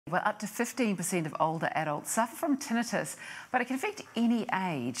Well, up to 15% of older adults suffer from tinnitus, but it can affect any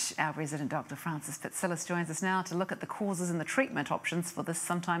age. Our resident Dr. Frances Pitsilis joins us now to look at the causes and the treatment options for this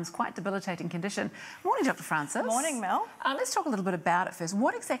sometimes quite debilitating condition. Morning, Dr. Frances. Morning, Mel. Let's talk a little bit about it first.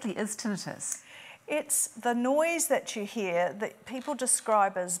 What exactly is tinnitus? It's the noise that you hear that people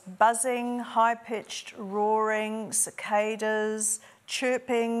describe as buzzing, high-pitched roaring, cicadas,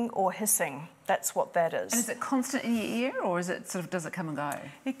 chirping or hissing. That's what that is. And is it constant in your ear, or is it does it come and go?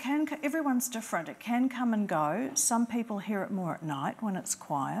 It can. Everyone's different. It can come and go. Some people hear it more at night when it's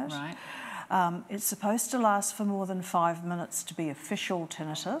quiet. Right. It's supposed to last for more than 5 minutes to be official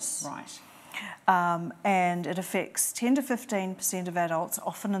tinnitus. Right. And it affects 10 to 15% of adults,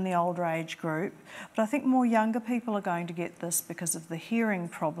 often in the older age group. But I think more younger people are going to get this because of the hearing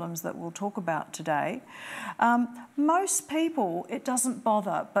problems that we'll talk about today. Most people, it doesn't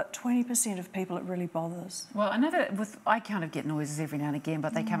bother, but 20% of people it really bothers. Well, I know that I kind of get noises every now and again,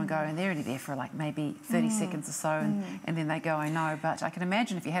 but they come and go, and they're only there for like maybe 30 seconds or so, and then they go, I know. But I can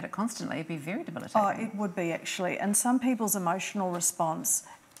imagine if you had it constantly, it'd be very debilitating. Oh, it would be actually. And some people's emotional response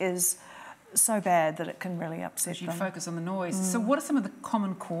is so bad that it can really upset them. You focus on the noise. So what are some of the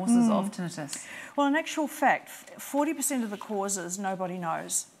common causes of tinnitus? Well, in actual fact, 40% of the causes nobody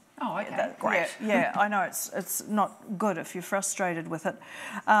knows. Oh, okay, great. Yeah, I know it's not good if you're frustrated with it.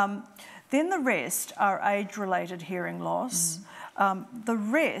 Then the rest are age-related hearing loss. The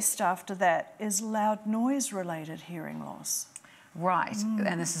rest after that is loud noise-related hearing loss. Right,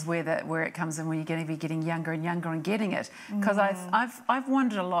 and this is where it comes in when you're going to be getting younger and younger and getting it. Because I've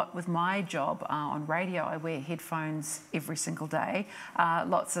wondered a lot with my job on radio. I wear headphones every single day.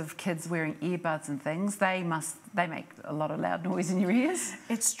 Lots of kids wearing earbuds and things. They make a lot of loud noise in your ears.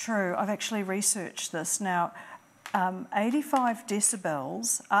 It's true. I've actually researched this now. 85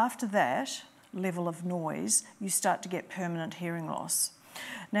 decibels. After that level of noise, you start to get permanent hearing loss.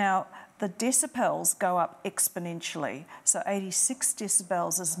 Now, the decibels go up exponentially. So 86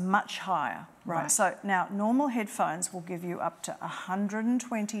 decibels is much higher, right? So now normal headphones will give you up to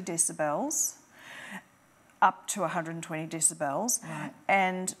 120 decibels, Right.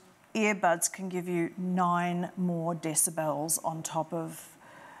 And earbuds can give you 9 more decibels on top of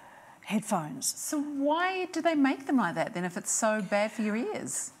headphones. So why do they make them like that then if it's so bad for your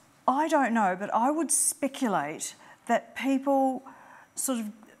ears? I don't know, but I would speculate that people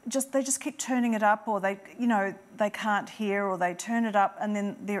they just keep turning it up, or they can't hear, or they turn it up and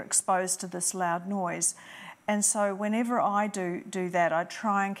then they're exposed to this loud noise. And so whenever I do that, I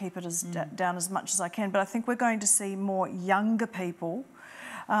try and keep it down as much as I can. But I think we're going to see more younger people.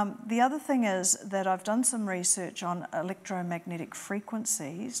 The other thing is that I've done some research on electromagnetic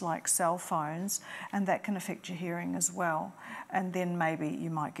frequencies like cell phones, and that can affect your hearing as well. And then maybe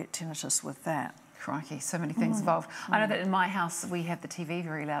you might get tinnitus with that. Crikey, so many things involved. I know that in my house we have the TV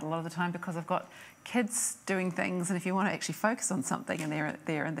very loud a lot of the time because I've got kids doing things, and if you want to actually focus on something and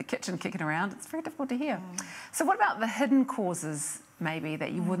they're in the kitchen kicking around, it's very difficult to hear. So what about the hidden causes maybe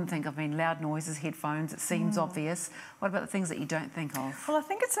that you wouldn't think of? I mean, loud noises, headphones, it seems obvious. What about the things that you don't think of? Well, I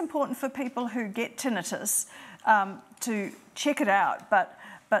think it's important for people who get tinnitus to check it out,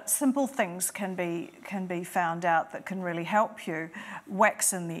 but simple things can be found out that can really help you.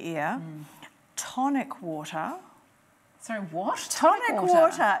 Wax in the ear. Tonic water. Sorry, what? Tonic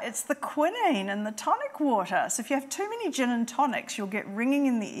water. It's the quinine in the tonic water. So if you have too many gin and tonics, you'll get ringing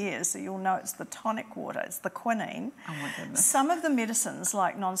in the ears, so you'll know it's the tonic water. It's the quinine. Oh my goodness. Some of the medicines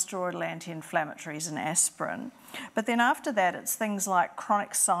like non-steroidal anti-inflammatories and aspirin. But then after that, it's things like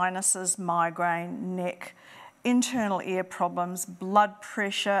chronic sinuses, migraine, neck, internal ear problems, blood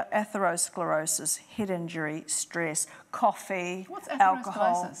pressure, atherosclerosis, head injury, stress, coffee, What's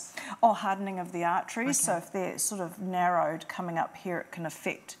alcohol. atherosclerosis? Oh, hardening of the arteries. Okay. So if they're sort of narrowed coming up here, it can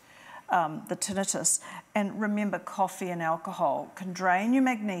affect the tinnitus. And remember, coffee and alcohol can drain your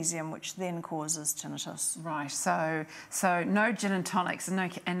magnesium, which then causes tinnitus. Right, so no gin and tonics and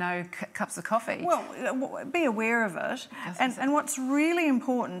no cups of coffee. Well, be aware of it. And what's really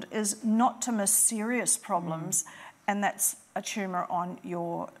important is not to miss serious problems, and that's a tumour on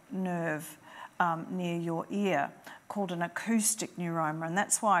your nerve near your ear called an acoustic neuroma. And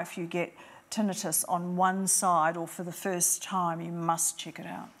that's why if you get tinnitus on one side or for the first time, you must check it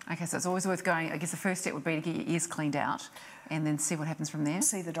out. Okay, so it's always worth going. I guess the first step would be to get your ears cleaned out and then see what happens from there.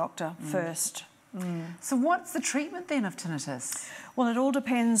 See the doctor first. So what's the treatment then of tinnitus? Well, it all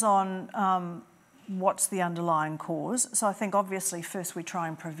depends on what's the underlying cause. So I think obviously first we try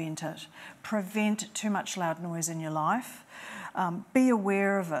and prevent it. Prevent too much loud noise in your life. Be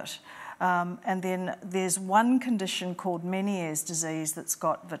aware of it. And then there's one condition called Meniere's disease that's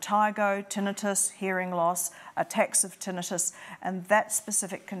got vertigo, tinnitus, hearing loss, attacks of tinnitus, and that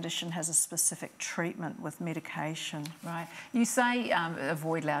specific condition has a specific treatment with medication. Right. You say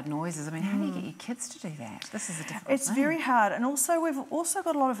avoid loud noises. I mean, how do you get your kids to do that? This is a difficult It's thing. very hard. And also we've also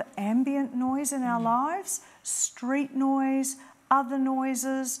got a lot of ambient noise in our lives, street noise, other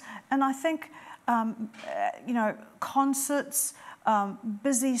noises, and I think, you know, concerts,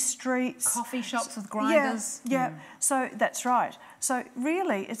 busy streets. Coffee shops with grinders. Yeah, so that's right. So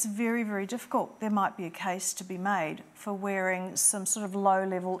really it's very, very difficult. There might be a case to be made for wearing some sort of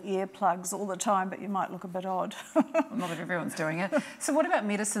low-level earplugs all the time, but you might look a bit odd. Not that everyone's doing it. So what about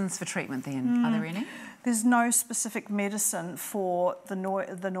medicines for treatment then? Are there any? There's no specific medicine for the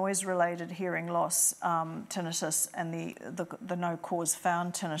noise-related hearing loss, tinnitus, and the no-cause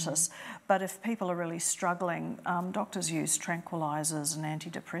found tinnitus. But if people are really struggling, doctors use tranquilizers and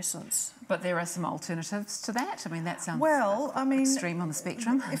antidepressants. But there are some alternatives to that? I mean, that sounds extreme on the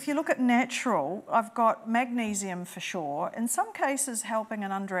spectrum. If you look at natural, I've got magnesium for sure. In some cases, helping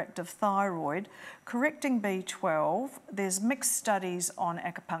an underactive thyroid, correcting B12. There's mixed studies on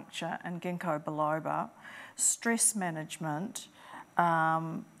acupuncture and ginkgo biloba, stress management,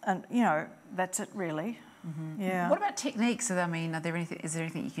 and you know, that's it really. Yeah. What about techniques? I mean, is there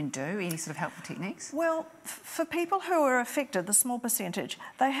anything you can do? Any sort of helpful techniques? Well, for people who are affected, the small percentage,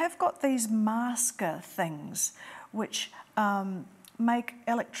 they have got these masker things which make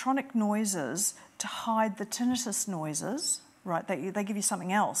electronic noises to hide the tinnitus noises, right? They give you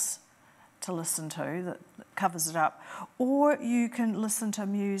something else to listen to that covers it up. Or you can listen to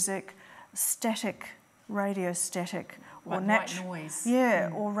music, static, radio static, or white noise. Yeah,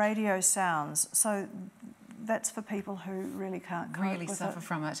 or radio sounds. So that's for people who really can't cope Really with suffer it.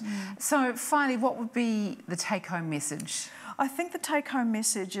 from it. So finally, what would be the take-home message? I think the take-home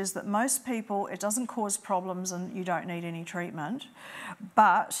message is that most people, it doesn't cause problems and you don't need any treatment,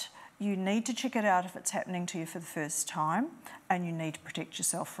 but you need to check it out if it's happening to you for the first time, and you need to protect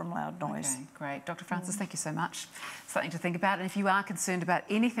yourself from loud noise. Okay, great. Dr. Frances, thank you so much. Something to think about. And if you are concerned about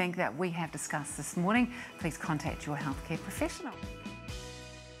anything that we have discussed this morning, please contact your healthcare professional.